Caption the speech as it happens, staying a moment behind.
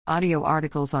Audio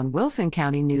articles on Wilson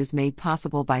County News made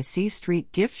possible by C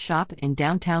Street Gift Shop in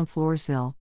downtown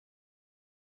Floresville.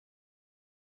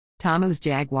 TAMU's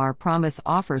Jaguar Promise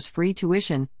offers free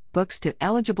tuition, books to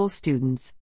eligible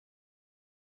students.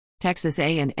 Texas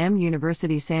A&M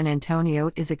University San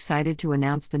Antonio is excited to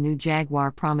announce the new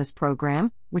Jaguar Promise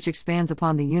program, which expands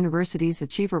upon the university's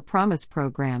Achiever Promise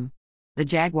program. The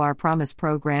Jaguar Promise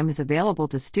program is available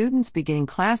to students beginning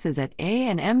classes at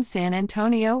A&M San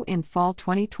Antonio in fall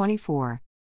 2024.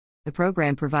 The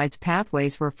program provides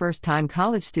pathways for first-time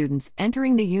college students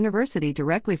entering the university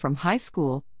directly from high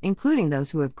school, including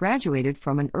those who have graduated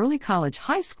from an early college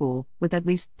high school with at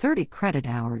least 30 credit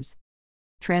hours.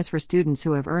 Transfer students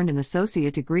who have earned an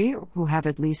associate degree or who have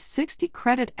at least 60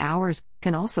 credit hours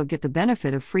can also get the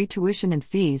benefit of free tuition and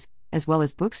fees, as well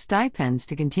as book stipends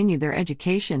to continue their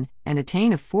education and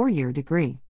attain a 4-year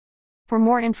degree. For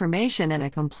more information and a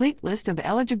complete list of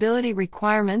eligibility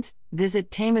requirements, visit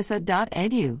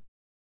tamisa.edu.